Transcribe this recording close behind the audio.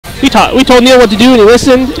We told Neil what to do, and he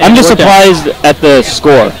listened. I'm just surprised at the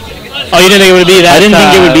score. Oh, you didn't think it would be that? I didn't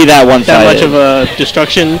think it would be that one-sided. That much of a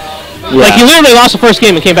destruction. Yeah. Like, he literally lost the first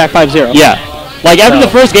game and came back 5-0. Yeah. Like, after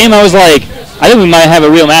the first game, I was like, I think we might have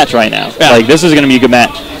a real match right now. Yeah. Like, this is going to be a good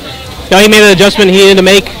match. No, he made an adjustment he needed to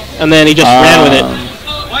make, and then he just ran with it.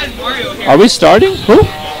 Why is Mario here? Are we starting? Who?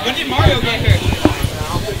 When did Mario get here?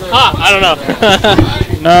 I don't know.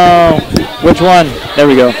 No. Which one? There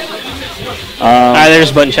we go. They're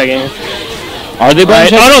just button checking. Are they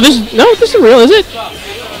button checking? Oh, no, this is real, is it?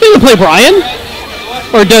 He doesn't play Brian?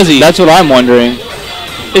 Or does he? That's what I'm wondering.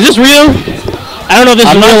 Is this real? I don't know if this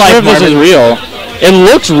is real life. I'm not sure if this is real. It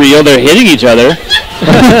looks real. They're hitting each other.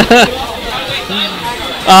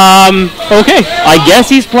 Okay. I guess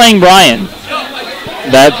he's playing Brian.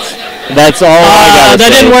 That's all I gotta say.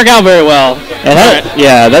 That didn't work out very well.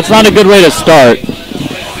 Yeah, that's not a good way to start.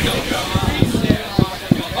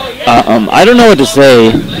 I don't know what to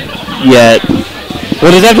say yet.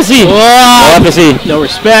 We'll just have to see. We'll have to see. No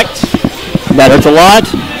respect. That hurts a lot.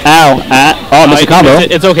 Ow. Oh, missed a combo.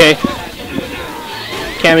 It's okay.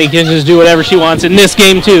 Cammy can just do whatever she wants in this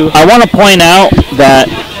game, too. I want to point out that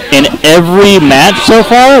in every match so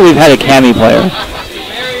far, we've had a Cammy player.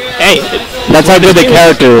 Hey. That's how good the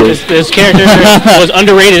character is. This character was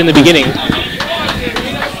underrated in the beginning.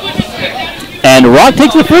 And Rock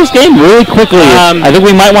takes the first game really quickly. I think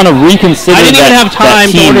we might want to reconsider that. I didn't even have time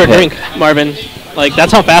to order a pick. drink, Marvin. Like,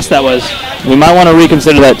 that's how fast that was. We might want to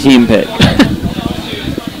reconsider that team pick.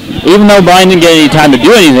 Even though Brian didn't get any time to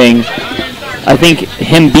do anything, I think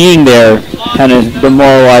him being there kind of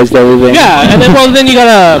demoralized everything. Yeah, and then you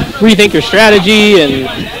gotta rethink your strategy, and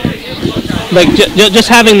like just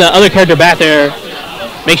having the other character back there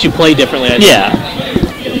makes you play differently. I think. Yeah.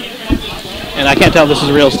 And I can't tell if this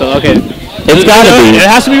is real still. Okay. It's gotta be. It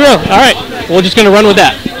has to be real. All right. We're just gonna run with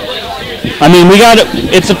that. I mean,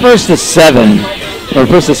 it's the first to 7 or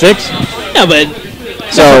first to 6. Yeah, but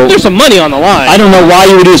so there's some money on the line. I don't know why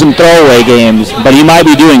you would do some throwaway games, but he might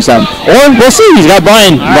be doing some. Or we'll see. He's got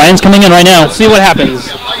Brian. Right. Brian's coming in right now. Let's see what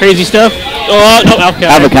happens. Crazy stuff. Oh no, okay.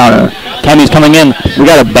 Have a counter. Cammy's coming in. We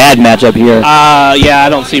got a bad matchup here. Yeah, I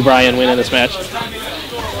don't see Brian winning this match.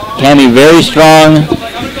 Cammy very strong.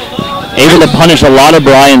 Able to punish a lot of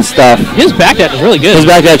Brian's stuff. His back dash is really good. His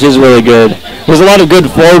back dash is really good. There's a lot of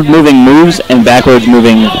good forward-moving moves and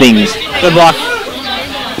backwards-moving things. Good block.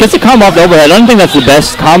 Gets the combo off the overhead. I don't think that's the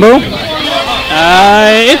best combo.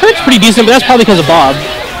 It hurts pretty decent, but that's probably because of Bob.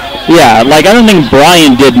 Yeah, like I don't think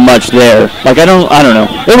Brian did much there. Like I don't know.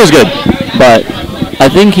 It was good, but I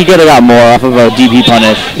think he could have got more off of a DP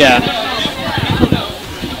punish. Yeah.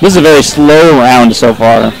 This is a very slow round so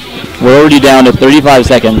far. We're already down to 35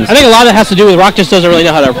 seconds. I think a lot of it has to do with Rock just doesn't really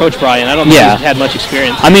know how to approach Brian. I don't think he's had much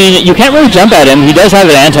experience. I mean, you can't really jump at him. He does have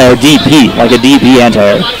an anti-air DP, like a DP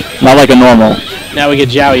anti-air, not like a normal. Now we get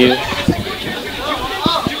Jiao Yu.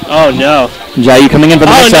 Oh no. Jiao Yu coming in for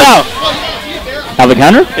the next set. Have a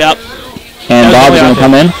counter? Yep. And Bob's going to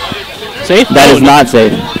come in. Safe? That is not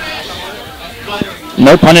safe.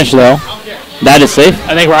 No punish though. That is safe.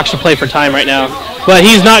 I think Rock should play for time right now. But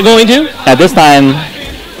he's not going to. At this time,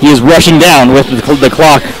 he is rushing down with the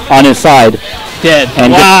clock on his side. Dead.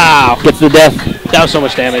 And wow. Gets the death. That was so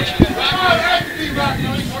much damage.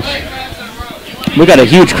 We got a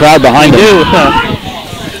huge crowd behind him. We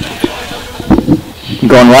do.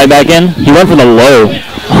 Going right back in. He went for the low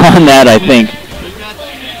on that, I think.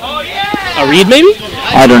 A read, maybe?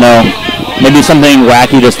 I don't know. Maybe something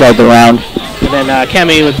wacky to start the round. And then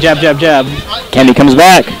Cammy with jab, jab, jab. Cammy comes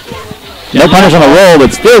back. No punish on the roll,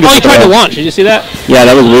 but still gets he tried to launch. Did you see that? Yeah,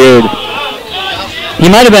 that was weird. He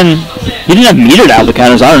might have been... He didn't have metered out the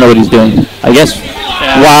counters. I don't know what he's doing. I guess...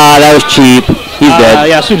 Yeah. Wow, that was cheap. He's dead.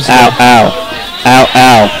 Yeah, Swoops is dead. Ow.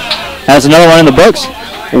 That's another one in the books.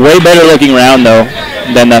 Way better looking round, though,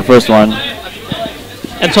 than that first one.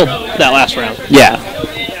 Until that last round. Yeah.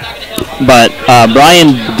 But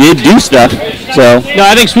Brian did do stuff, so... No,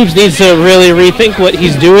 I think Swoops needs to really rethink what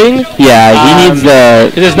he's doing. Yeah, he needs the...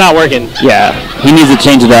 Because it's not working. Yeah, he needs to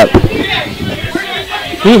change it up.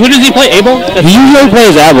 Who does he play? Abel? He usually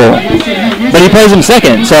plays Abel, but he plays him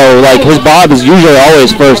second, so like his Bob is usually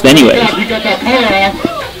always first anyway.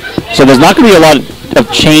 So there's not going to be a lot of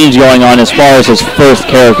change going on as far as his first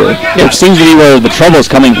character, which seems to be where the trouble's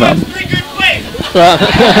coming from.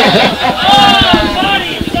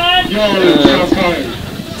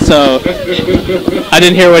 So, I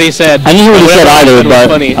didn't hear what he said. I didn't hear what he said either,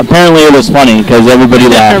 but apparently it was funny because everybody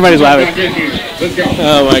laughed. Everybody's laughing.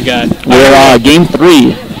 Oh my god. We're game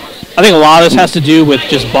 3. I think a lot of this has to do with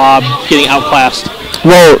just Bob getting outclassed.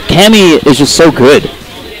 Well, Cammy is just so good.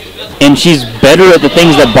 And she's better at the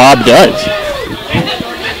things that Bob does.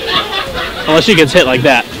 Unless she gets hit like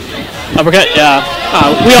that. Uppercut, yeah.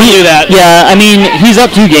 We don't do that. Yeah, I mean, he's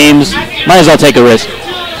up 2 games. Might as well take a risk.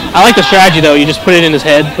 I like the strategy, though. You just put it in his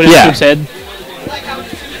head, put it in his head.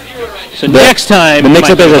 So next time... The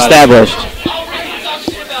mix-up is established.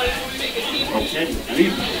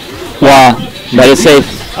 Wow, that is safe.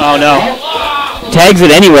 Oh, no. Tags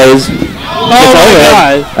it anyways. Oh, my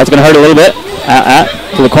God. That's going to hurt a little bit.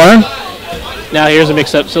 To the corner. Now here's a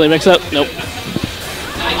mix-up. Silly mix-up. Nope.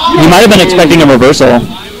 He might have been expecting a reversal.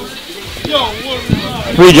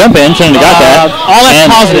 Free jump in. Shouldn't have got that. All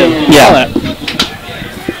that's positive. Yeah. All that.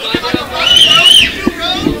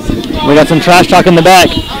 We got some trash talk in the back.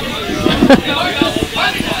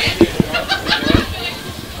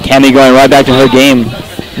 Cammy going right back to her game.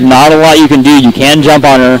 Not a lot you can do. You can jump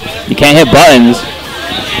on her. You can't hit buttons.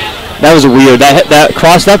 That was weird. That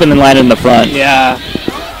crossed up and then landed in the front. Yeah.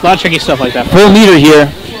 A lot of tricky stuff like that. Full meter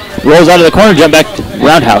here. Rolls out of the corner, jump back to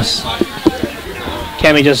roundhouse.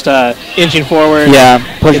 Cammy just inching forward. Yeah.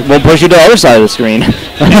 We'll push you to the other side of the screen.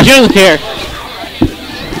 She doesn't care.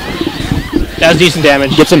 That's decent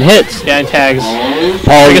damage. Get some hits. Yeah, and tags.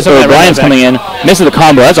 Brian's coming in. Misses the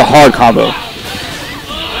combo. That's a hard combo.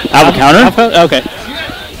 Out of counter? Okay.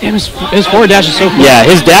 Damn, his forward dash is so cool. Yeah,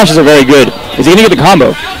 his dashes are very good. Is he going to get the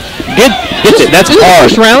combo? Gets it. That's hard.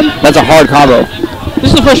 First round? That's a hard combo. This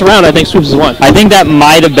is the first round I think Swoops has won. I think that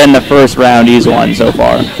might have been the first round he's won so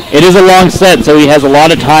far. It is a long set, so he has a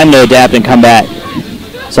lot of time to adapt and come back.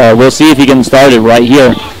 So we'll see if he can start it right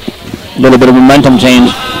here. A little bit of momentum change.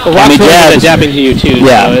 Well, Rock's really good at adapting to you too.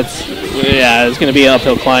 Yeah. So it's going to be an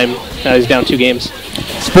uphill climb. Now he's down 2 games.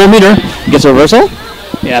 It's full meter. Gets a reversal.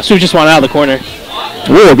 Yeah, Swoops just won out of the corner.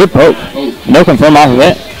 Ooh, good poke. No confirm off of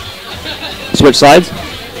it. Switch sides.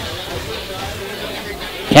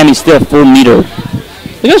 Cammy's still full meter.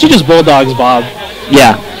 I guess she just bulldogs Bob.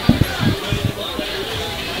 Yeah.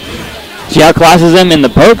 She outclasses him in the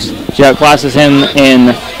pokes. She outclasses him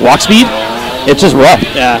in walk speed. It's just rough.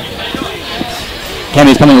 Yeah.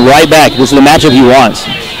 Cammy's coming right back. This is the matchup he wants.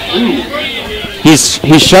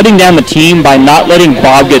 He's shutting down the team by not letting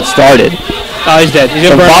Bob get started. Oh, he's dead. He's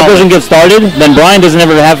if Bob doesn't get started, then Brian doesn't get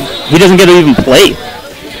to even play.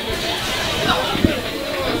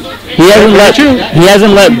 He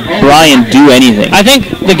hasn't let Brian do anything. I think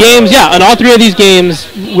the games, in all 3 of these games,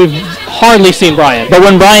 we've hardly seen Brian. But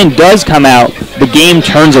when Brian does come out, the game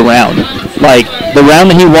turns around. Like, the round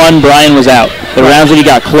that he won, Brian was out. The rounds that he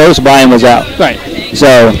got close, Brian was out. Right.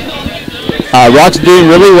 So, Rock's doing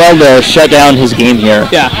really well to shut down his game here.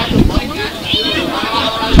 Yeah.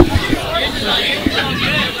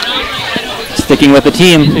 Sticking with the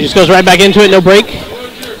team. He just goes right back into it, no break.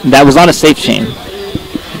 That was not a safe chain.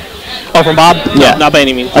 Oh, from Bob? Yeah. No, not by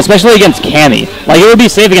any means. Especially against Cammy. Like, it would be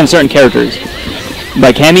safe against certain characters.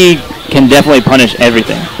 But Cammy can definitely punish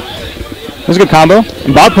everything. There's a good combo.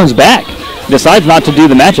 And Bob comes back. Decides not to do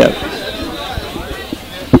the matchup.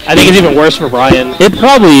 I think it's even worse for Brian. It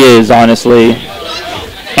probably is, honestly.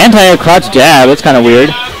 Anti-crotch jab. That's kind of weird.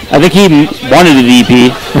 I think he wanted a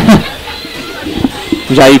DP.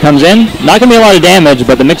 Jayu comes in. Not going to be a lot of damage,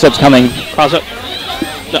 but the mix-up's coming. Cross up.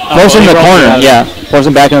 Force him in the corner. Yeah. Force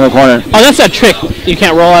him back into the corner. Oh, that's that trick. You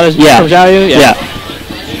can't roll out his from Jayu? Yeah.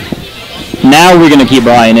 Now we're going to keep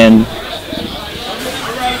Brian in.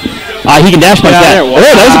 He can dash punch that. Oh,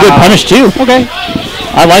 that was a good punish, too. Okay.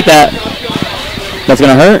 I like that. That's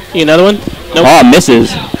going to hurt. Another one? Nope. Oh,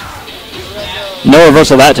 misses. No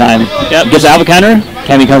reversal that time. Yep. Gets out of counter.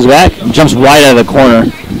 Cammy comes back. Jumps right out of the corner.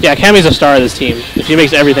 Yeah, Cammy's a star of this team. She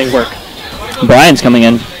makes everything work. Brian's coming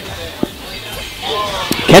in.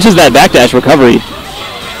 Catches that backdash recovery.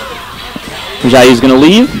 Jayu's going to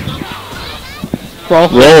leave.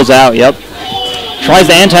 Rolls out, yep. Tries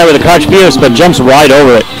the anti with a crouch fierce, but jumps right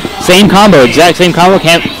over it. Same combo, exact same combo.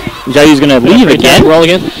 Jayu's going to leave again. Roll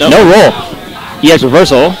again? Nope. No roll. EX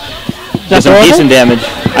reversal. That's some decent damage.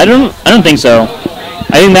 I don't think so.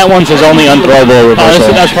 I think that one's his only unthrowable reversal.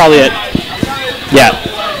 Oh, that's probably it. Yeah.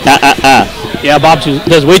 Yeah, Bob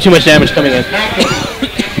does way too much damage coming in.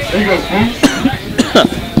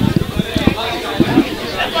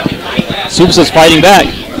 Swoops is fighting back.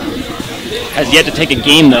 Has yet to take a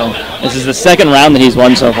game, though. This is the 2nd round that he's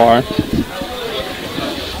won so far.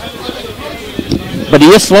 But he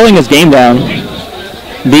is slowing his game down.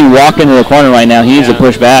 Being walked into the corner right now, he needs to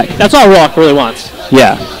push back. That's all Rock really wants.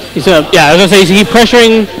 Yeah. I was going to say, he's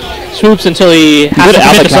pressuring Swoops until he has to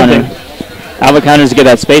commit to something. Alpha counters to get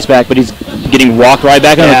that space back, but he's getting walked right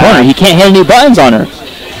back into the corner. He can't hit any buttons on her.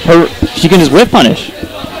 She can just whip punish.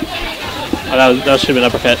 Oh, that should have been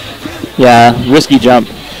uppercut. Yeah, risky jump.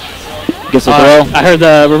 Gets the throw. I heard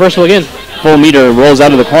the reversal again. Full meter, rolls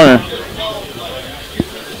out of the corner.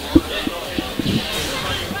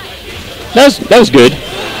 That was good.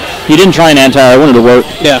 He didn't try an anti-air. I wanted to work.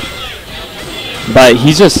 Yeah. But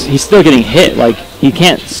he's still getting hit. Like, he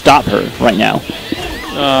can't stop her right now.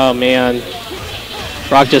 Oh, man.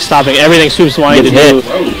 Rock just stopping everything Swoops wanting to Gets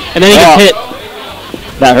do. And then he gets hit.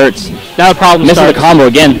 That hurts. Now the problem Misses starts. the combo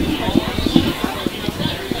again.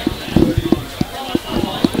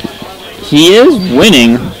 He is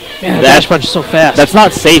winning. Man, the dash punch is so fast. That's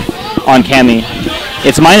not safe on Cammy.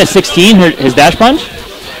 It's minus 16, his dash punch.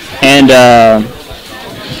 And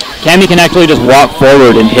Cammy can actually just walk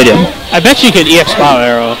forward and hit him. I bet she could EX power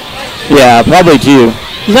arrow. Yeah, probably too.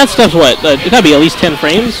 Because that stuff's what? It gotta be at least 10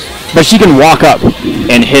 frames? But she can walk up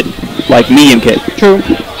and hit, like, medium kick. True.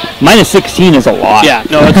 Minus 16 is a lot. Yeah,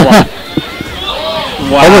 no, that's a lot.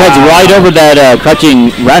 Wow. Overhead's right over that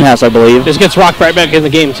crouching roundhouse, I believe. This gets Rock right back in the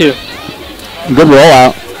game, too. Good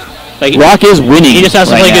rollout. Like, Rock is winning. He just has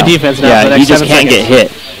to play good defense now. Yeah, for the he next just 7 can't seconds. get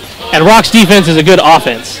hit. And Rock's defense is a good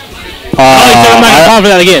offense. Oh, he said I'm not gonna fall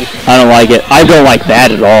for that again. I don't like it. I don't like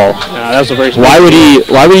that at all. No, that was a very Why would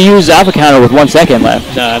he use alpha counter with 1 second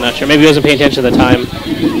left? I'm not sure. Maybe he wasn't paying attention at the time.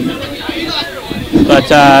 But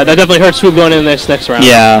that definitely hurts Swoop going in the next round.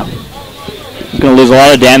 Yeah. He's going to lose a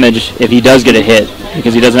lot of damage if he does get a hit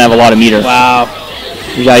because he doesn't have a lot of meter. Wow.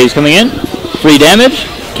 Jayu's coming in. Free damage.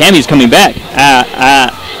 Cammy's coming back.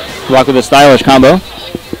 Rock with a stylish combo.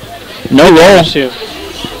 No roll.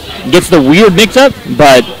 Gets the weird mix-up,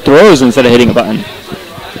 but throws instead of hitting a button.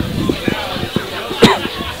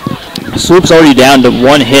 Swoop's already down to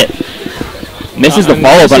 1 hit. Misses the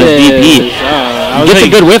follow-up on his DP. Gets a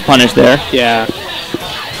good whiff punish there. Yeah.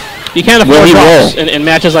 You can't afford drops in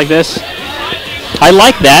matches like this. I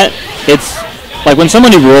like that. It's like when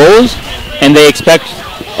somebody rolls and they expect,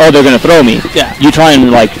 oh, they're going to throw me. Yeah. You try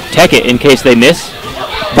and like tech it in case they miss.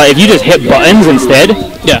 But if you just hit buttons instead,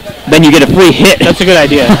 then you get a free hit. That's a good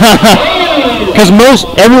idea. Because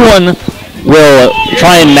everyone will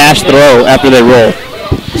try and mash throw after they roll.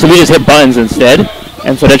 So we just hit buttons instead.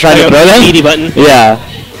 And so they're trying to throw them. Speedy button. Yeah.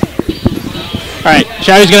 Alright,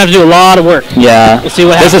 Shadow's going to have to do a lot of work. Yeah. Let's see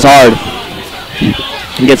what happens. This is hard.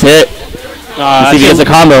 He gets hit. Let's see if he gets a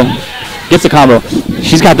combo. Gets a combo.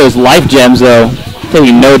 She's got those life gems, though.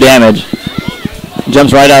 Taking no damage.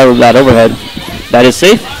 Jumps right out of that overhead. That is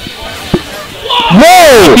safe.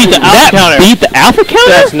 Whoa! Beat the alpha counter. Beat the alpha counter?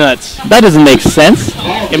 That's nuts. That doesn't make sense.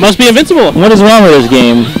 It must be invincible. What is wrong with this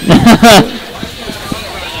game?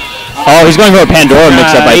 Oh, he's going for a Pandora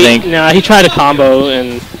mix-up, I think. Nah, he tried a combo,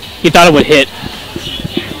 and he thought it would hit.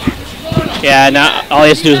 Yeah, now all he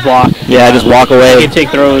has to do is block. Yeah, just walk away. He can take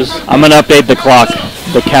throws. I'm going to update the clock,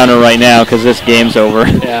 the counter right now, because this game's over.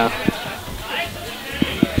 Yeah.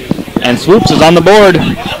 And Swoops is on the board.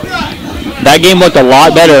 That game looked a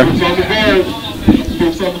lot better.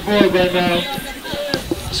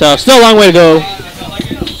 So, still a long way to go.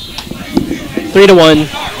 3-1.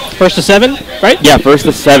 First to 7, right? Yeah, first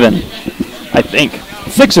to 7, I think.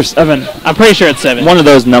 6 or 7. I'm pretty sure it's 7. One of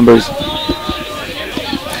those numbers.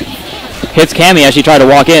 Hits Cammy as she tried to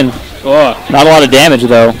walk in. Oh. Not a lot of damage,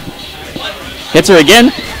 though. Hits her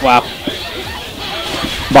again. Wow.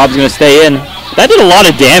 Bob's going to stay in. That did a lot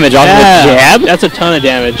of damage off of the jab. That's a ton of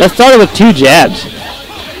damage. That started with 2 jabs.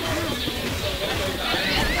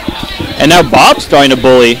 And now Bob's starting to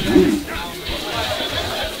bully.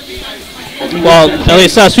 Well, at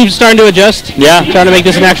least Swoops is starting to adjust. Yeah. Trying to make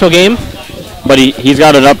this an actual game. But he's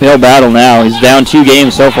got an uphill battle now. He's down 2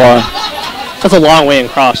 games so far. That's a long way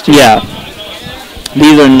across, too. Yeah.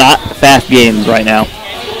 These are not fast games right now.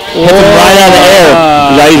 Hits him right out of the air.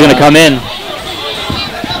 Now he's going to come in.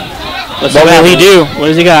 What will he do? What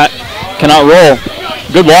does he got? Cannot roll.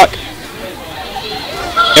 Good luck.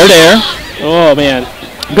 Air to air. Oh, man.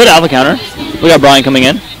 Good alpha counter. We got Brian coming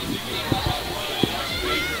in.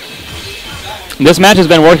 This match has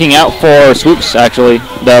been working out for Swoops, actually.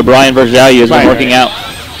 The Brian versus Jayu has been working out.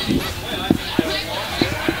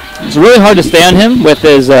 It's really hard to stay on him with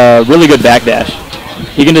his really good backdash.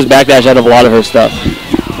 He can just backdash out of a lot of her stuff.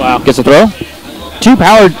 Wow. Gets a throw. 2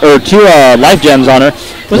 life gems on her.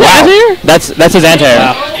 Was that anti-air? That's his anti-air.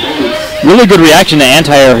 Wow. Really good reaction to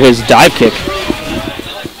anti-air his dive kick.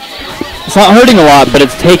 It's not hurting a lot, but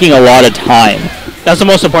it's taking a lot of time. That's the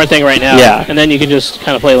most important thing right now. Yeah. And then you can just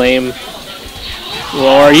kind of play lame.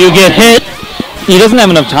 Or you get hit. He doesn't have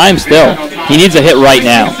enough time still. He needs a hit right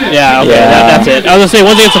now. Yeah, okay, that's it. I was going to say,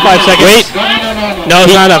 once he gets to 5 seconds. Wait. No,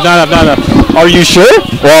 it's not enough. Are you sure?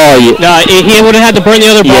 Well, no, he would have had to burn the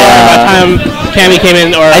other bar by the time Cammy came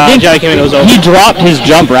in, or I think Jayu came in, it was over. He dropped his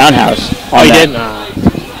jump roundhouse. Oh, he did?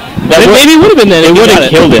 Maybe it would have been then. It would have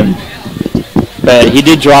killed him. But he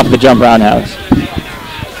did drop the jump roundhouse.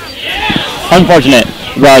 Unfortunate.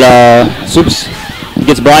 But Swoops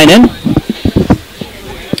gets Brian in.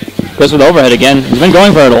 Goes with overhead again. He's been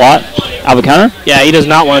going for it a lot. Alpha counter? Yeah, he does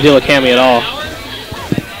not want to deal with Cammy at all.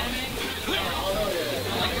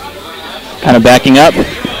 Kind of backing up.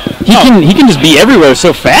 He can just be everywhere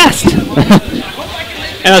so fast.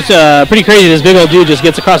 And it's pretty crazy. This big old dude just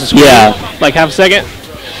gets across the screen. Yeah. Like half a second.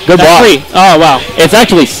 Good That's block. free. Oh, wow. It's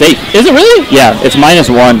actually safe. Is it really? Yeah, it's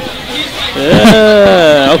 -1.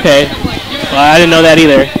 Okay. Well, I didn't know that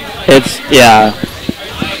either. It's, yeah.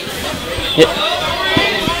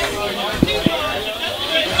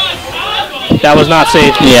 That was not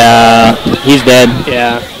safe. Yeah, he's dead.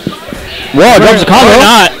 Yeah. Whoa, drops a combo. Or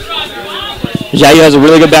not. Xiaoyu has a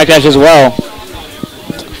really good backdash as well.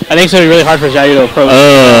 I think it's going to be really hard for Xiaoyu to approach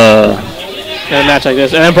in a match like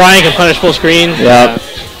this. And then Brian can punish full screen. Yep.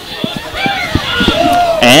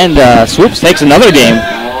 And Swoops takes another game.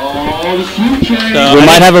 So We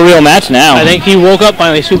might have a real match now. I think he woke up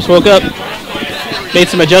finally. Swoops woke up. Made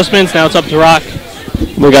some adjustments. Now it's up to Rock.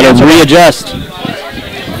 We got to readjust.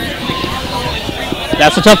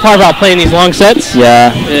 That's the tough part about playing these long sets.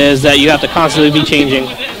 Yeah. Is that you have to constantly be changing.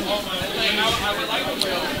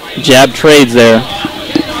 Jab trades there.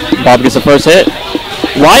 Bob gets the first hit.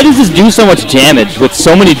 Why does this do so much damage with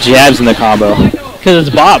so many jabs in the combo? Because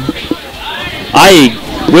it's Bob.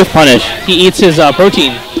 With punish. He eats his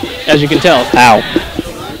protein, as you can tell. Ow.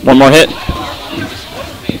 One more hit.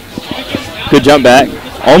 Good jump back.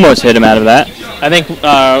 Almost hit him out of that. I think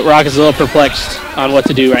Rock is a little perplexed on what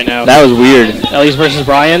to do right now. That was weird. At least versus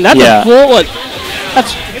Brian. That's Yeah. a full, what?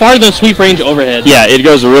 That's farther than sweep range overhead. Yeah, it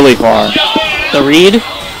goes really far. The read.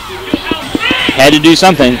 Had to do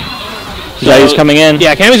something. Xiaoyu's coming in.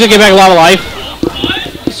 Yeah, Cammy's going to get back a lot of life.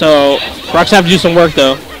 So, Rock's have to do some work,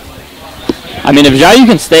 though. I mean, if Xiaoyu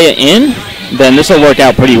can stay in, then this will work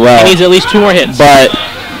out pretty well. He needs at least 2 more hits. But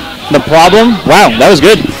the problem... Wow, that was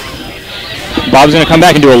good. Bob's going to come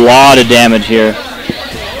back and do a lot of damage here.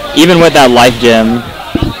 Even with that life gem.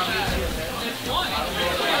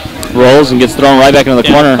 Rolls and gets thrown right back into the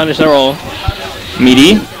corner. Punish the roll.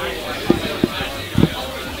 Meaty.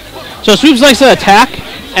 So Swoops likes to attack,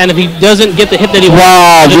 and if he doesn't get the hit that he wants...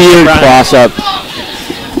 Wow, weird cross-up.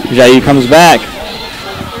 Xiaoyu comes back.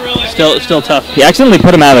 Still tough. He accidentally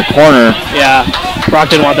put him out of the corner. Yeah, Brock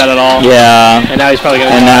didn't want that at all. Yeah. And now he's probably going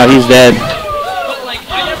to... And now he's dead.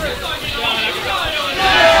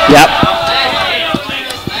 Yep.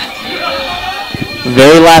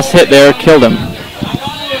 Very last hit there killed him.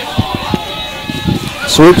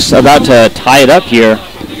 Swoops about to tie it up here.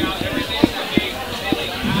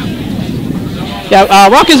 Yeah,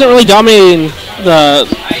 Rock isn't really dominating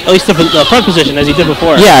at least the front position as he did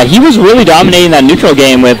before. Yeah, he was really dominating that neutral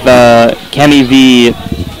game with Cammy v.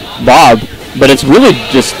 Bob, but it's really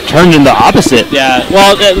just turned into the opposite. Yeah,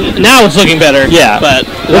 well, now it's looking better. Yeah, but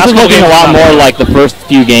this is looking a lot more like the first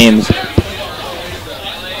few games.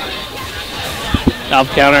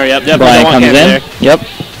 Alpha counter, yep, definitely. Brian don't want comes in. there. Yep.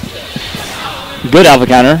 Good alpha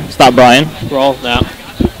counter. Stop Brian. Roll now.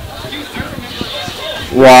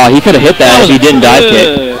 Wow, he could have hit that if he didn't dive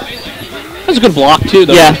kick. That's a good block too,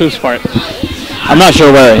 though. Yeah. On Swoops' part. I'm not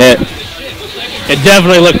sure where it hit. It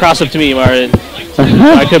definitely looked cross up to me, Martin.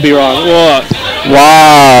 I could be wrong. Whoa.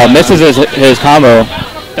 Wow, misses his combo.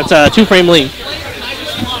 That's a 2-frame lead.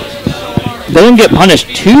 Doesn't get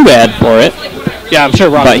punished too bad for it. Yeah, I'm sure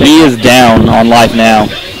Rock. But he is down on life now.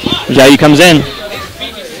 Xiaoyu comes in.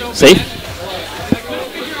 Safe.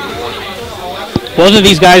 Both of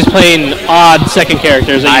these guys playing odd second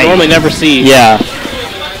characters that you normally never see. Yeah.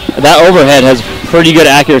 That overhead has pretty good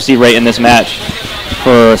accuracy rate in this match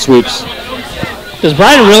for Swoops. Does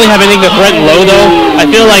Brian really have anything to threaten low, though? I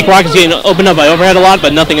feel like Rock is getting opened up by overhead a lot,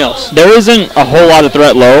 but nothing else. There isn't a whole lot of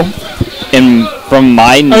threat low from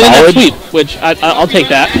my knowledge. That sweep, which I'll take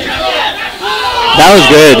that. That was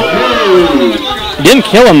good. Didn't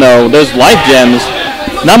kill him, though. Those life gems,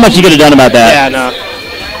 not much you could have done about that. Yeah, no.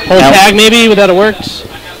 Hold tag, maybe? Would that have worked?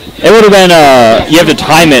 It would have been, you have to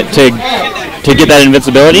time it to get that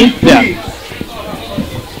invincibility. Yeah.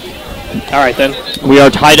 All right, then. We are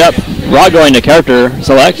tied up. Rock going to character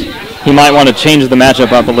select. He might want to change the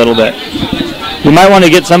matchup up a little bit. He might want to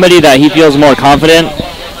get somebody that he feels more confident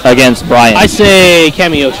against Brian. I say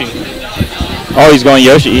Cammy Yoshi. Oh, he's going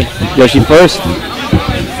Yoshi. Yoshi first.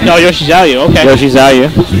 No, Yoshi Xiaoyu. Okay. Yoshi Xiaoyu.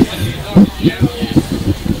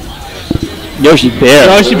 Yoshi Bear.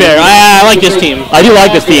 Yoshi Bear. I like this team. I do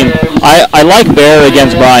like this team. I like Bear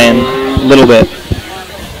against Brian a little bit.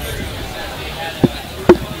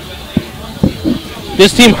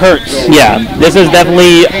 This team hurts. Yeah, this is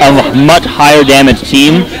definitely a much higher damage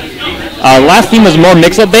team. Last team was more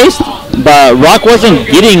mix-up based, but Rock wasn't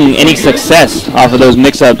getting any success off of those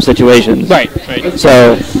mix-up situations. Right.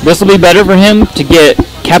 So this will be better for him to get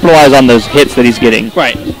capitalize on those hits that he's getting.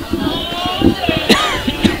 Right.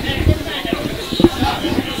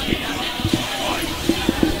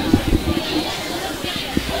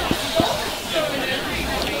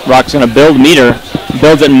 Rock's going to build meter.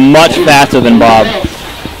 Builds it much faster than Bob.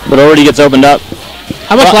 But already gets opened up.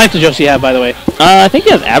 How much life does Yoshi have, by the way? I think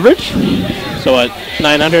he has average. So what,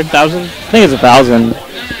 900, 1,000? I think it's 1,000.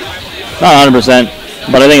 Not 100%,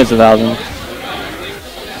 but I think it's 1,000.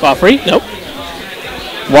 Wow, free? Nope.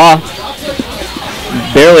 Wow.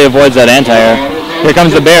 Barely avoids that anti-air. Here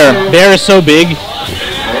comes the bear. Bear is so big.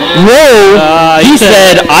 Whoa! He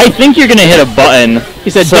said, I think you're going to hit a button. He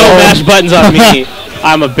said, don't mash buttons on me.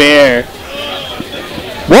 I'm a bear.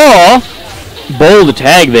 Whoa! Bold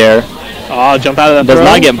tag there. Oh, jump out of the Does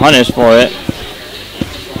throw. not get punished for it.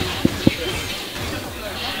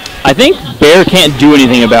 I think Bear can't do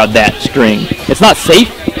anything about that string. It's not safe,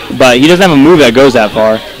 but he doesn't have a move that goes that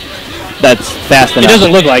far. That's fast enough. It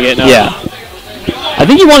doesn't look like it, no. Yeah. I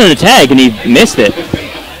think he wanted a tag and he missed it.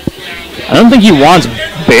 I don't think he wants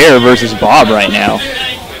Bear versus Bob right now.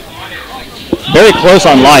 Very close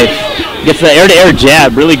on life. Gets the air-to-air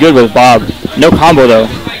jab, really good with Bob. No combo though.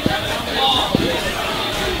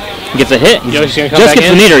 Gets a hit. Yoshi's gonna come Just back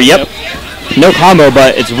gets in? the meter, yep. No combo,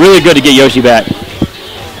 but it's really good to get Yoshi back.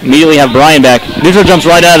 Immediately have Brian back. Neutral jumps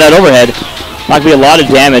right out of that overhead. Not gonna be a lot of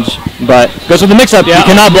damage, but goes with the mix-up. Yeah. You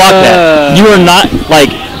cannot block that. You are not, like,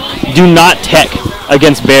 do not tech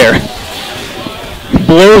against Bear.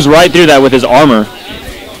 Blows right through that with his armor.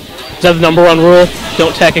 Is that the #1 rule?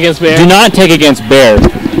 Don't tech against Bear? Do not tech against Bear.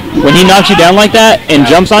 When he knocks you down like that and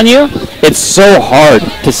jumps on you, it's so hard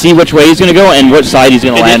to see which way he's going to go and which side he's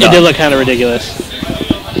going to land on. It did look kind of ridiculous.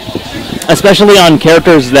 Especially on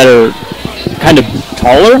characters that are kind of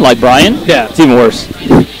taller, like Brian. Yeah. It's even worse.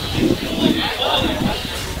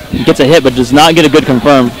 Gets a hit, but does not get a good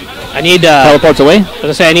confirm. I need, Teleports away. I was going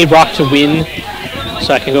to say, I need Brock to win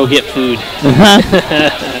so I can go get food.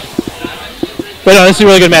 But no, this is a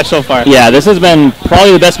really good match so far. Yeah, this has been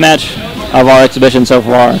probably the best match of our exhibition so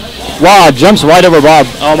far. Wow, jumps right over Bob.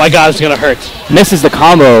 Oh my god, it's going to hurt. Misses the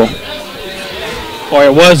combo. Or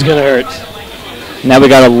it was going to hurt. Now we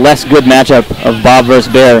got a less good matchup of Bob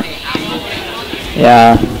versus Bear.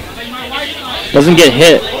 Yeah. Doesn't get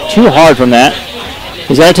hit too hard from that.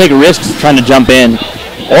 He's got to take risks trying to jump in.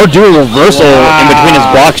 Or do a reversal in between his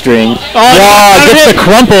block string. Wow, gets the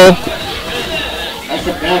crumple.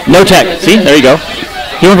 No tech. See? There you go.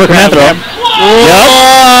 He went for command throw. Yep.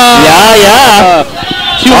 Yeah.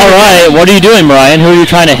 All right. What are you doing, Brian? Who are you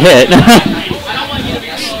trying to hit?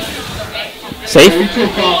 Safe?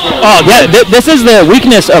 Oh, yeah. This is the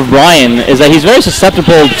weakness of Brian, is that he's very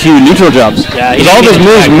susceptible to neutral jumps. Yeah, because all of his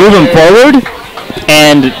moves move him forward,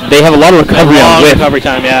 and they have a lot of recovery on whip. Recovery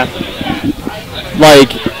time, yeah.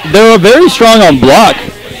 Like, they're very strong on block,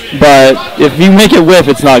 but if you make it whiff,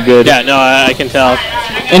 it's not good. Yeah, no, I can tell.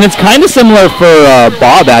 And it's kind of similar for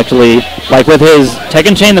Bob, actually. Like with his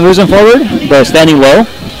Tekken chain that moves him forward, the standing low.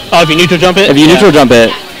 Oh, if you neutral jump it? If you neutral jump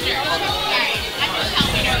it.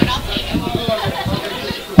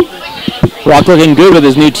 Rock looking good with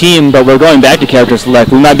his new team, but we're going back to character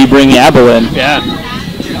select. We might be bringing Abel in. Yeah.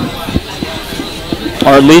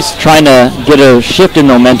 Or at least trying to get a shift in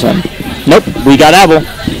momentum. Nope, we got Abel.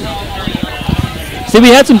 See, we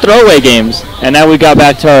had some throwaway games, and now we got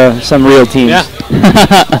back to some real teams. Yeah.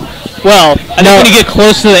 Well, I know when you get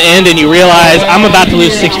close to the end and you realize I'm about to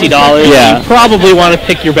lose $60, yeah. You probably want to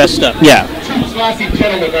pick your best stuff. Yeah.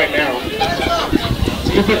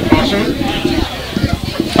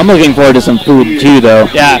 I'm looking forward to some food too, though.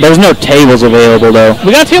 Yeah. There's no tables available, though.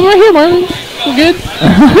 We got a table right here, Marlon. We're good.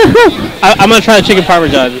 I'm going to try the chicken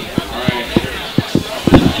parmesan.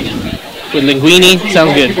 With linguine.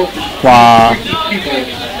 Sounds good. Wow.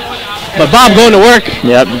 But Bob going to work.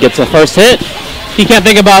 Yep, gets a first hit. He can't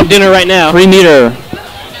think about dinner right now. 3 meter.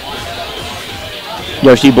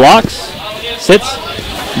 Yoshi blocks. Sits.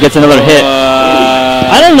 Gets another hit.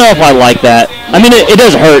 I don't know if I like that. I mean, it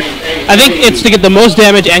does hurt. I think it's to get the most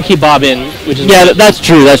damage and keep Bob in, which is that's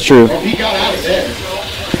true. That's true.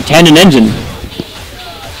 Tandem engine.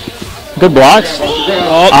 Good blocks.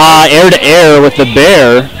 Air to air with the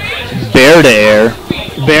bear. Bear to air.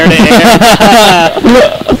 Bear to air.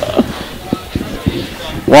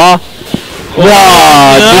 Wow.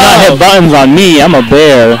 Wow. Do not hit buttons on me. I'm a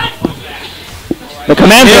bear. The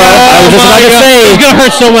command throw. I was just about to say. It's gonna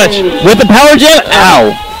hurt so much. With the power jam.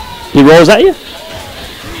 Ow. He rolls at you.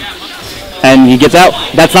 And he gets out.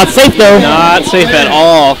 That's not safe, though. Not safe at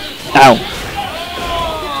all. Ow.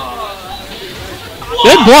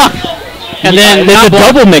 Good block. And then it's a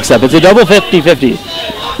double mix-up. It's a double 50-50.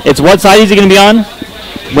 It's what side is he going to be on?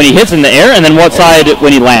 when he hits in the air, and then what side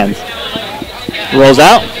when he lands. Rolls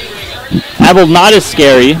out. Abel not as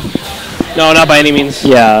scary. No, not by any means.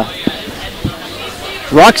 Yeah.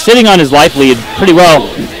 Rock sitting on his life lead pretty well.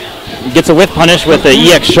 Gets a whiff punish with the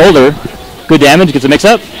EX shoulder. Good damage, gets a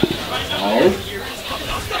mix-up.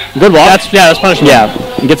 Good block. That's punishment.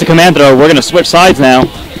 Yeah. Gets a command throw. We're going to switch sides now.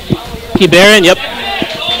 Keep bearing, yep.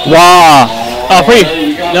 Wow. Oh, free.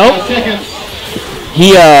 Nope.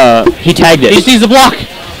 He tagged it. He just needs to block.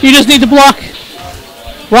 You just need to block.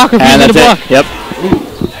 Rock refuses And to that's block. it. Yep.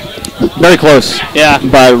 Very close. Yeah.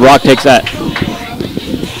 But Rock takes that.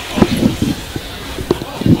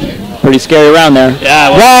 Pretty scary around there. Yeah.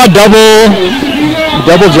 Wow,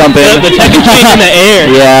 double jumping. The tech is changing the air.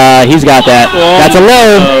 Yeah, he's got that. Whoa. That's a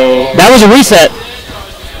low. Oh. That was a reset.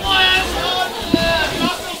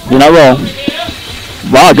 Do not roll.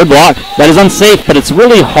 Wow, good block. That is unsafe, but it's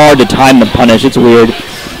really hard to time the punish. It's weird.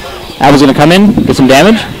 Abel's going to come in, get some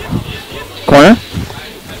damage. Corner.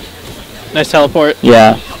 Nice teleport.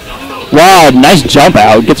 Yeah. Wow, nice jump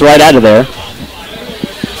out. Gets right out of there.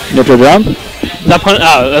 Neutral jump.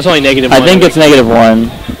 That's only -1. I think it's -1.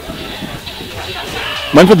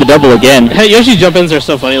 Went for the double again. Hey, Yoshi's jump-ins are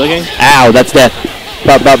so funny looking. Ow, that's death.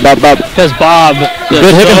 Bop. Because Bob does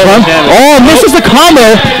Good hit so in front. much damage. Oh, misses the combo.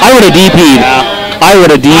 I would have DP'd. Yeah. I would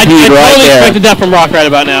have DP'd I right totally there. expected that from Rock right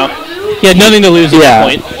about now. He had nothing to lose at that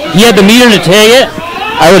point. He had the meter to tag it.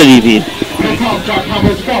 I would have DP'd.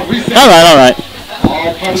 All right.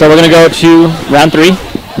 So we're going to go to round 3.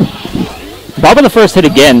 Bob on the first hit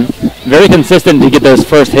again. Very consistent to get those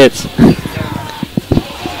first hits.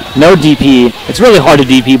 No DP. It's really hard to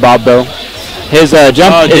DP Bob, though. His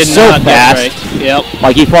jump is so fast. Right. Yep.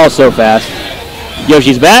 Like, he falls so fast.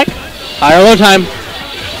 Yoshi's back. High or low time.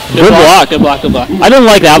 Good block. Good block. I didn't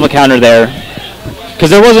like the alpha counter there. Because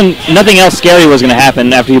there wasn't, nothing else scary was going to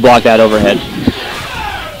happen after you blocked that overhead.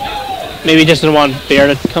 Maybe he just didn't want Bear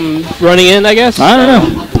to come running in, I guess? I don't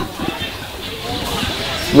know.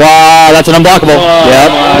 Wow, that's an unblockable. Oh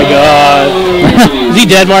my god. Is he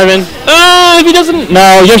dead, Marvin? If he doesn't...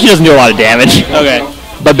 No, Yoshi doesn't do a lot of damage. Okay.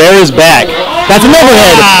 But Bear is back. That's an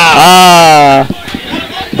overhead.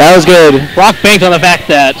 That was good. Rock banked on the fact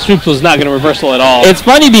that Swoops was not going to reversal at all. It's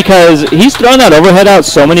funny because he's thrown that overhead out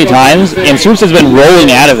so many times, and Swoops has been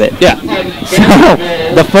rolling out of it. Yeah. So,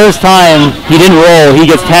 the first time he didn't roll, he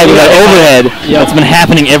gets tagged with that overhead. Yep. That's been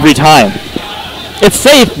happening every time. It's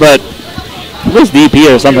safe, but at least DP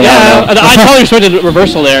or something. Yeah, I don't know. I totally expected a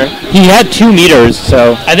reversal there. He had 2 meters,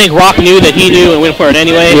 so... I think Rock knew that he knew and went for it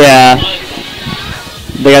anyway. Yeah.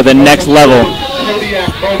 They got the next level.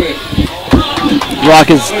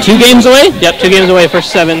 Rock is 2 games away? Yep, 2 games away,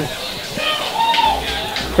 first 7.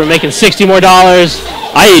 For making $60 more.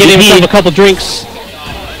 Getting himself a couple drinks.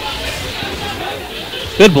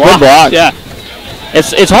 Good block. Good block. Yeah.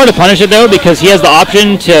 It's hard to punish it though because he has the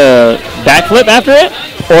option to backflip after it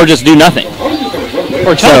or just do nothing.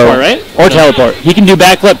 Or teleport, right? Or teleport. He can do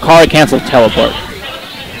backflip, car, cancel, teleport.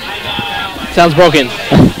 Sounds broken.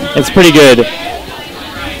 It's pretty good.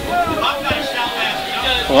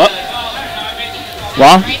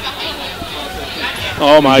 Wow.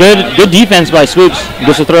 Oh my god. Good defense by Swoops.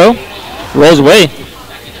 Gets a throw. Rolls away.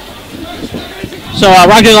 So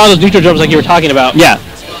Rock did a lot of those neutral jumps like you were talking about. Yeah.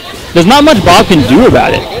 There's not much Bob can do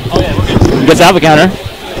about it. Gets alpha counter.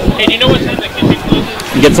 Hey, do you know what time the kitchen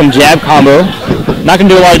closes? Gets some jab combo. Not going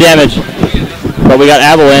to do a lot of damage. But we got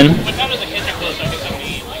Abel in. What time does the kitchen close so I can come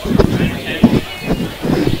eat?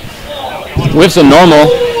 Whiffs a normal.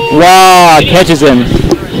 Wow, catches him.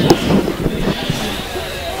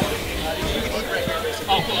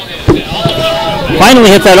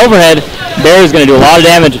 Finally hits that overhead. Bear is going to do a lot of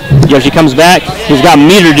damage. Yoshi comes back. He's got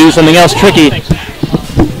meter to do something else tricky.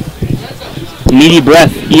 Meaty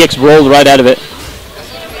breath. EX rolls right out of it.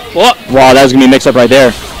 What? Wow, that was going to be a mix-up right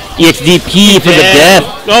there. EXDP for the death.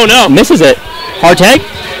 Oh no. Misses it. Hard tag.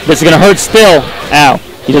 This is going to hurt still. Ow.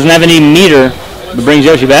 He doesn't have any meter, but brings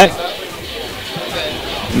Yoshi back.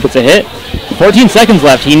 He gets a hit. 14 seconds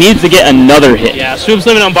left. He needs to get another hit. Yeah, Swoops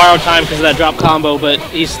living on borrowed time because of that drop combo, but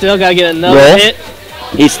he's still got to get another Roll. hit.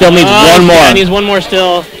 He still needs one more. Yeah, he needs one more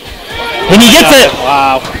still. And he gets it.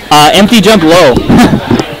 Wow. Empty jump low.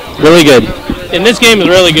 Really good. And this game is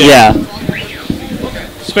really good. Yeah.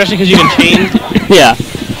 Especially because you can chain. Yeah.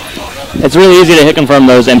 It's really easy to hit confirm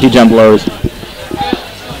those empty jump lows.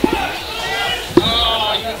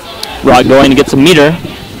 Rock going to get some meter.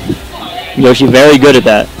 Yoshi very good at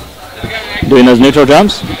that. Doing those neutral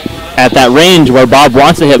jumps at that range where Bob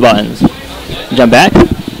wants to hit buttons. Jump back.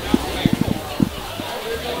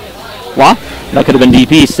 Wow, that could have been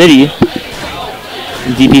DP City.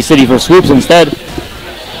 DP City for Swoops instead.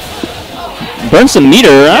 Burn some meter?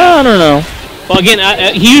 I don't know. Well, again,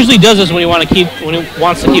 he usually does this when he wants to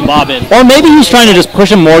keep bobbing. Or maybe he's trying to just push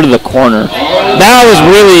him more to the corner. That was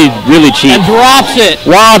really, really cheap. And drops it.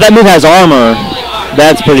 Wow, that move has armor.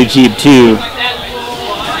 That's pretty cheap too.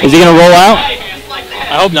 Is he gonna roll out?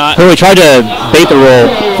 I hope not. Oh, he tried to bait the roll,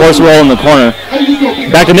 force roll in the corner.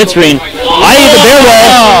 Back to mid screen. I ate the bear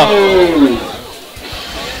roll.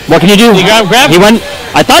 What can you do? He grab He went.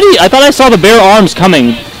 I thought I saw the bear arms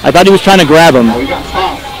coming. I thought he was trying to grab him.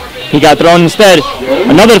 He got thrown instead.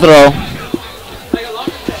 Another throw.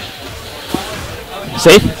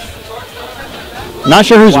 Safe. Not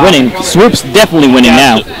sure who's winning. Swoops definitely winning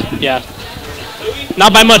now. Yeah.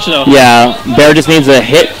 Not by much though. Yeah. Bear just needs a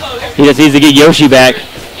hit. He just needs to get Yoshi back.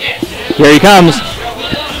 Here he comes.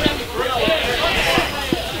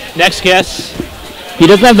 Next guess. He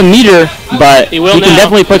doesn't have the meter, but he can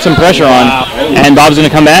definitely put some pressure on. And Bob's going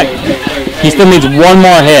to come back. He still needs one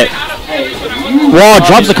more hit. Whoa,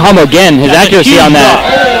 drops the combo again. His accuracy on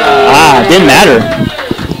that. Didn't matter.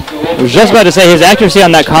 I was just about to say his accuracy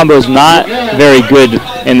on that combo is not very good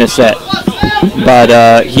in this set.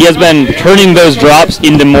 But he has been turning those drops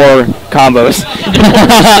into more combos.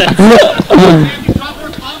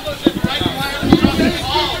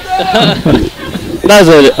 That was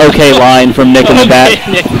an okay line from Nick in the back.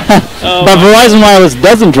 But Verizon Wireless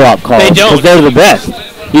doesn't drop calls because they're the best.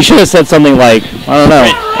 You should have said something like, I don't know,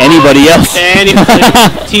 anybody else.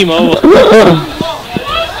 T-Mobile.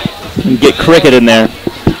 Get Cricket in there.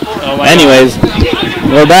 Anyways,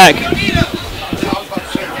 we're back.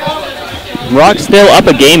 Rock's still up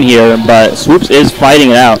a game here, but Swoops is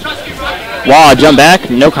fighting it out. Wow, jump back,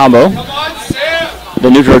 no combo. The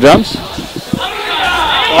neutral jumps.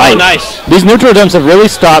 Oh, nice. These neutral jumps have really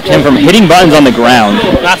stopped him from hitting buttons on the ground.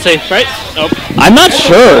 Not safe, right? Nope. I'm not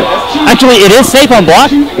sure. Actually, it is safe on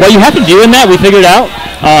block. What you have to do in that, we figured out,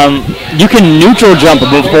 you can neutral jump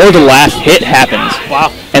before the last hit happens.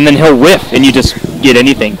 Wow. And then he'll whiff, and you just get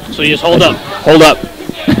anything. So you just hold up. Hold up.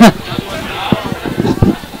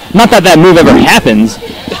 Not that that move ever happens.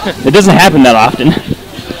 It doesn't happen that often.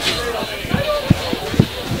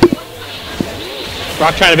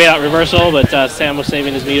 Rock trying to bait out reversal, but Sam was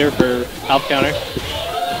saving his meter for health counter.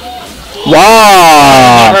 Wow!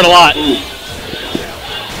 That hurt a lot.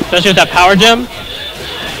 Especially with that power gem.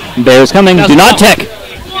 Bear's coming. Do not tech.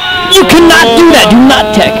 You cannot do that. Do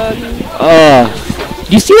not tech.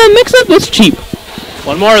 You see that mix-up? It's cheap.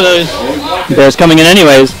 One more of those. Bear's coming in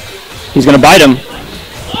anyways. He's going to bite him.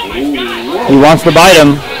 He wants to bite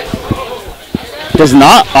him. Does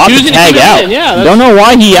not opt to tag out. Don't know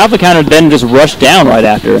why he alpha countered then just rushed down right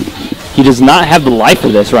after. He does not have the life for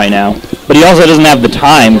this right now. But he also doesn't have the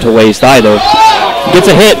time to waste either. Gets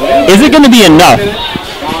a hit. Is it going to be enough?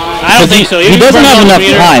 I don't think so. He doesn't have enough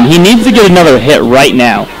time. He needs to get another hit right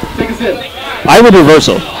now. I would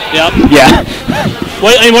reversal. Yep. Yeah.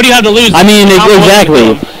 What do you have to lose? I mean,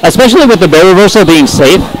 exactly. Especially with the bear reversal being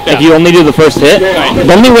safe, if you only do the first hit.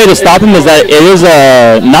 The only way to stop him is that it is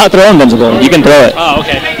not throw invincible. You can throw it. Oh,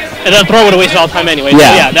 okay. And then throw would have wasted all the time anyway. Yeah.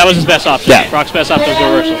 So yeah, that was his best option. Yeah. Rock's best option was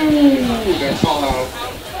reversal.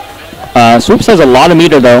 Swoops has a lot of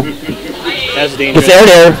meter though. That's dangerous. Gets air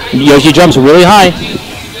to air. Yoshi jumps really high.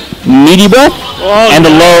 Meaty breath. And a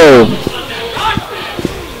low.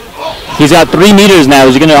 He's got 3 meters now.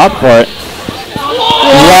 Is he going to opt for it?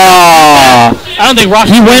 Wow. I don't think Rock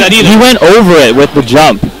he went that either. He went over it with the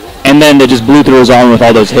jump, and then they just blew through his arm with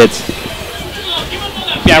all those hits.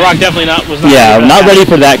 Yeah, Rock definitely was not. Yeah, not ready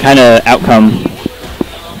for that kind of outcome.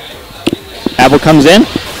 Apple comes in.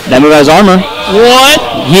 That move has armor. What?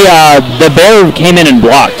 The bear came in and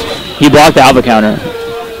blocked. He blocked the alpha counter.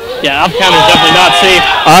 Yeah, alpha counter is definitely not safe.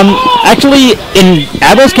 Actually, in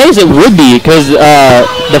Apple's case, it would be because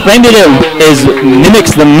the frame data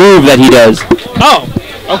mimics the move that he does. Oh,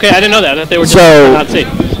 okay, I didn't know that. I thought they were just not safe.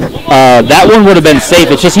 That one would have been safe.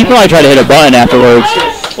 It's just he probably tried to hit a button afterwards.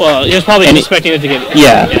 Well, he was probably expecting it to get.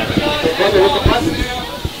 Yeah.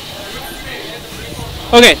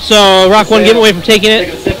 Okay, so Rock one giveaway from taking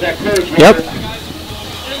it. Yep.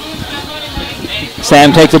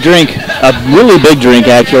 Sam takes a drink, a really big drink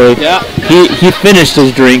actually. Yeah. He finished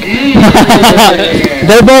his drink.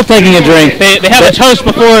 They're both taking a drink. They have a toast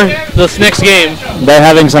before this next game. They're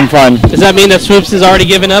having some fun. Does that mean that Swoops has already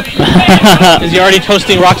given up? Is he already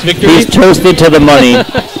toasting Rock's victory? He's toasted to the money.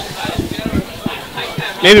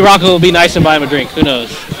 Maybe Rock will be nice and buy him a drink. Who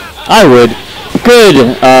knows? I would.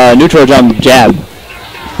 Good neutral jump jab.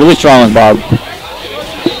 Really strong with Bob.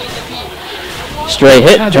 Stray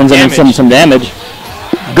hit, turns into some damage.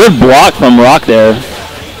 Good block from Rock there.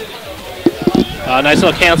 Nice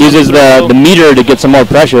little cancel. Uses the meter to get some more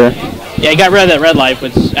pressure. Yeah, he got rid of that red life,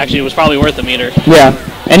 which actually was probably worth the meter. Yeah,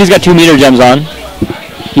 and he's got 2 meter gems on.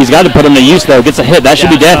 He's got to put him to use, though. Gets a hit. That should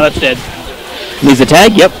be dead. No, that's dead. Needs a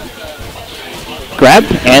tag. Yep. Grab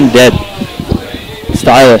and dead.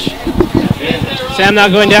 Stylish. Sam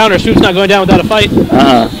not going down, or Swoops not going down without a fight.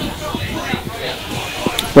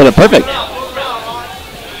 Well, they're perfect.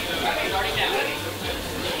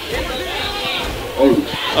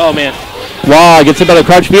 Oh, man. Wow, gets hit by the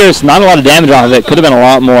crouch fierce. Not a lot of damage off of it. Could have been a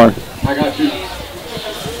lot more. I got you.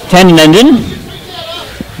 10 engine.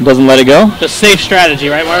 Doesn't let it go. The safe strategy,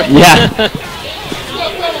 right, Mark? Yeah.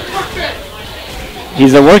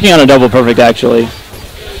 He's working on a double perfect, actually.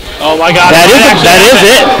 Oh, my God. That is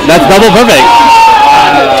it. That's double perfect.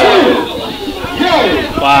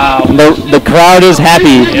 Wow. The crowd is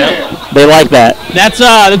happy. Yep. They like that. That's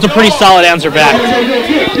a pretty solid answer back.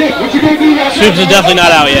 Swoops is definitely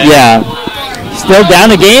not out yet. Yeah. Still down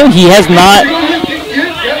a game. He has not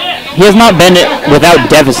been without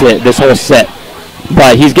deficit this whole set.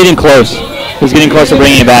 But he's getting close. He's getting close to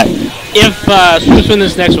bringing it back. If Swoops win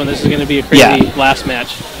this next one, this is going to be a crazy last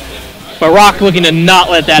match. But Rock looking to not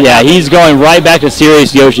let that happen. He's going right back to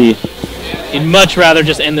serious Yoshi. He'd much rather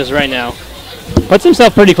just end this right now. Puts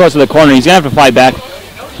himself pretty close to the corner. He's going to have to fight back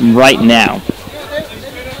right now.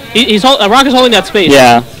 Rock is holding that space.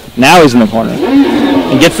 Yeah. Now he's in the corner.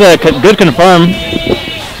 And gets a good confirm.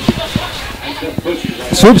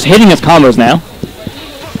 Swoops hitting his combos now.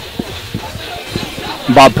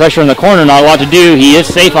 Bob pressure in the corner, not a lot to do. He is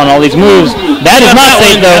safe on all these moves. That is not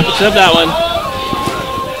safe, though. Except that one.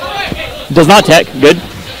 Does not tech. Good.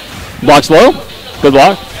 Blocks low. Good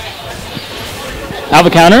block. Alpha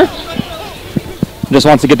counter. Just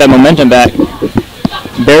wants to get that momentum back.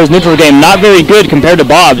 Bear's neutral game, not very good compared to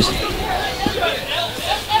Bob's.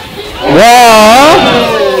 Whoa!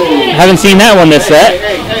 Haven't seen that one this set.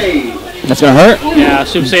 That's going to hurt. Yeah,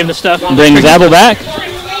 Soup saved the stuff. Bring Zabble back.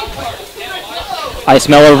 I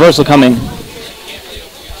smell a reversal coming.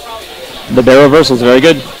 The bear reversal is very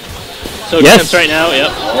good. So tense right now,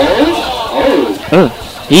 yep.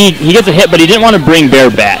 He gets a hit, but he didn't want to bring bear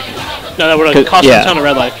back. No, that would have cost him a ton of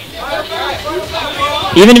red life.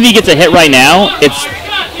 Even if he gets a hit right now, it's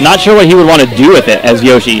not sure what he would want to do with it as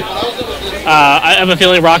Yoshi. I have a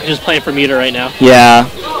feeling Rock is just playing for meter right now. Yeah.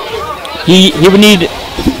 He would need...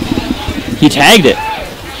 He tagged it.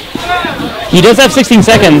 He does have 16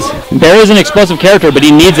 seconds. Bear is an explosive character, but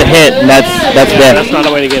he needs a hit, and that's dead. That's not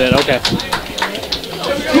a way to get it. Okay.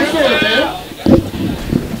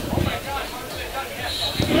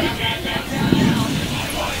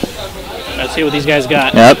 Let's see what these guys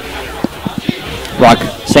got. Yep. Rock,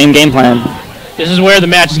 same game plan. This is where the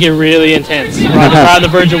matches get really intense. Rock is right on the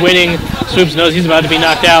verge of winning. Swoops knows he's about to be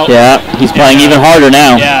knocked out. Yeah, he's playing even harder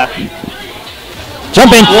now. Yeah.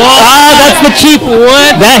 Jumping. That's the cheap.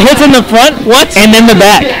 What? That hits in the front. What? And then the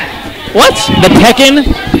back. What? The Tekken.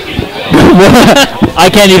 I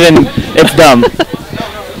can't even. It's dumb.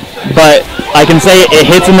 But I can say it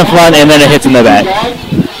hits in the front and then it hits in the back.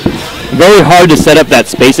 Very hard to set up that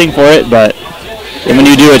spacing for it, but when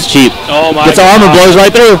you do, it's cheap. Oh my Gets armor, blows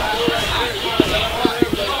right through.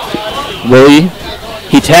 Really?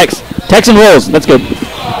 He techs and rolls. That's good.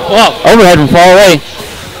 Whoa. Overhead from far away.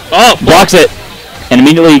 Oh. Blocks it. And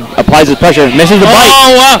immediately applies his pressure. Misses the bite.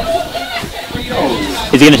 Oh, wow.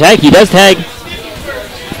 Is he going to tag? He does tag.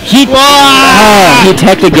 He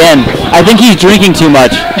teched again. I think he's drinking too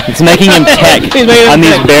much. It's making him tech on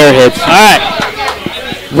these bear hits. All right.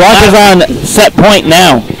 Rock is on set point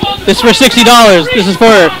now. This is for $60. This is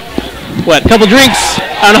for, what, a couple drinks?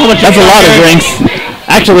 I don't know how much. That's a lot of drinks.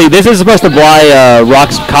 Actually, this is supposed to buy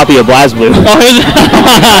Rock's copy of BlazBlue. Oh, is it?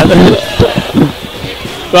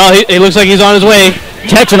 Well, he looks like he's on his way.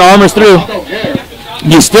 Techs and armors through.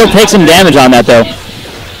 You still take some damage on that, though.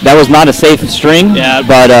 That was not a safe string,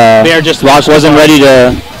 but Rock wasn't ready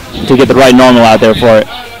to get the right normal out there for it.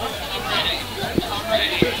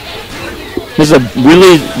 This is a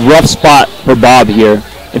really rough spot for Bob here.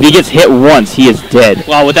 If he gets hit once, he is dead.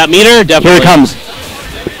 Well, with that meter, definitely. Here it comes.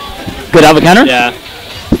 Good alpha counter. Yeah.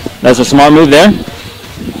 That's a smart move there.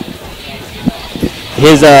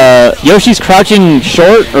 His Yoshi's crouching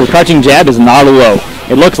short or crouching jab is not low.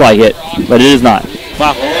 It looks like it, but it is not.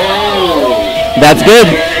 Wow. That's good.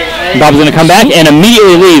 Bob's gonna come back and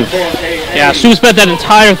immediately leave. Yeah, Swoops bet that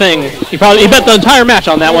entire thing. He bet the entire match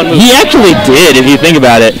on that one move. He actually did, if you think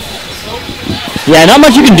about it. Yeah, not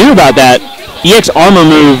much you can do about that. EX armor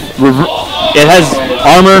move. It has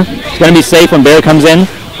armor. It's gonna be safe when Bear comes in.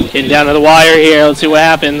 Getting down to the wire here. Let's see what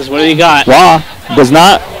happens. What do you got? Does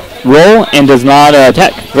not roll and does not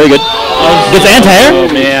tech. Very good. Gets anti-air. Oh,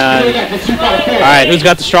 man. All right, who's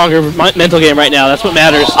got the stronger mental game right now? That's what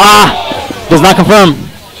matters. Does not confirm.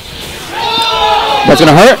 That's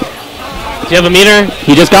going to hurt. Do you have a meter?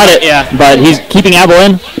 He just got it. Yeah. But he's keeping Abel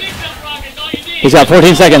in. He's got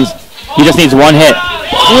 14 seconds. He just needs one hit.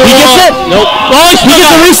 He gets it. Nope. Oh, he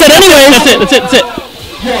gets the reset anyway. That's it.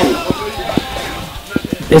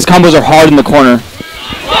 His combos are hard in the corner.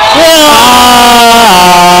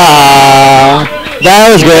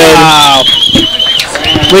 That was good. Wow.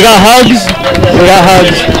 We got hugs.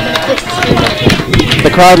 The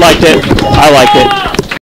crowd liked it. I liked it.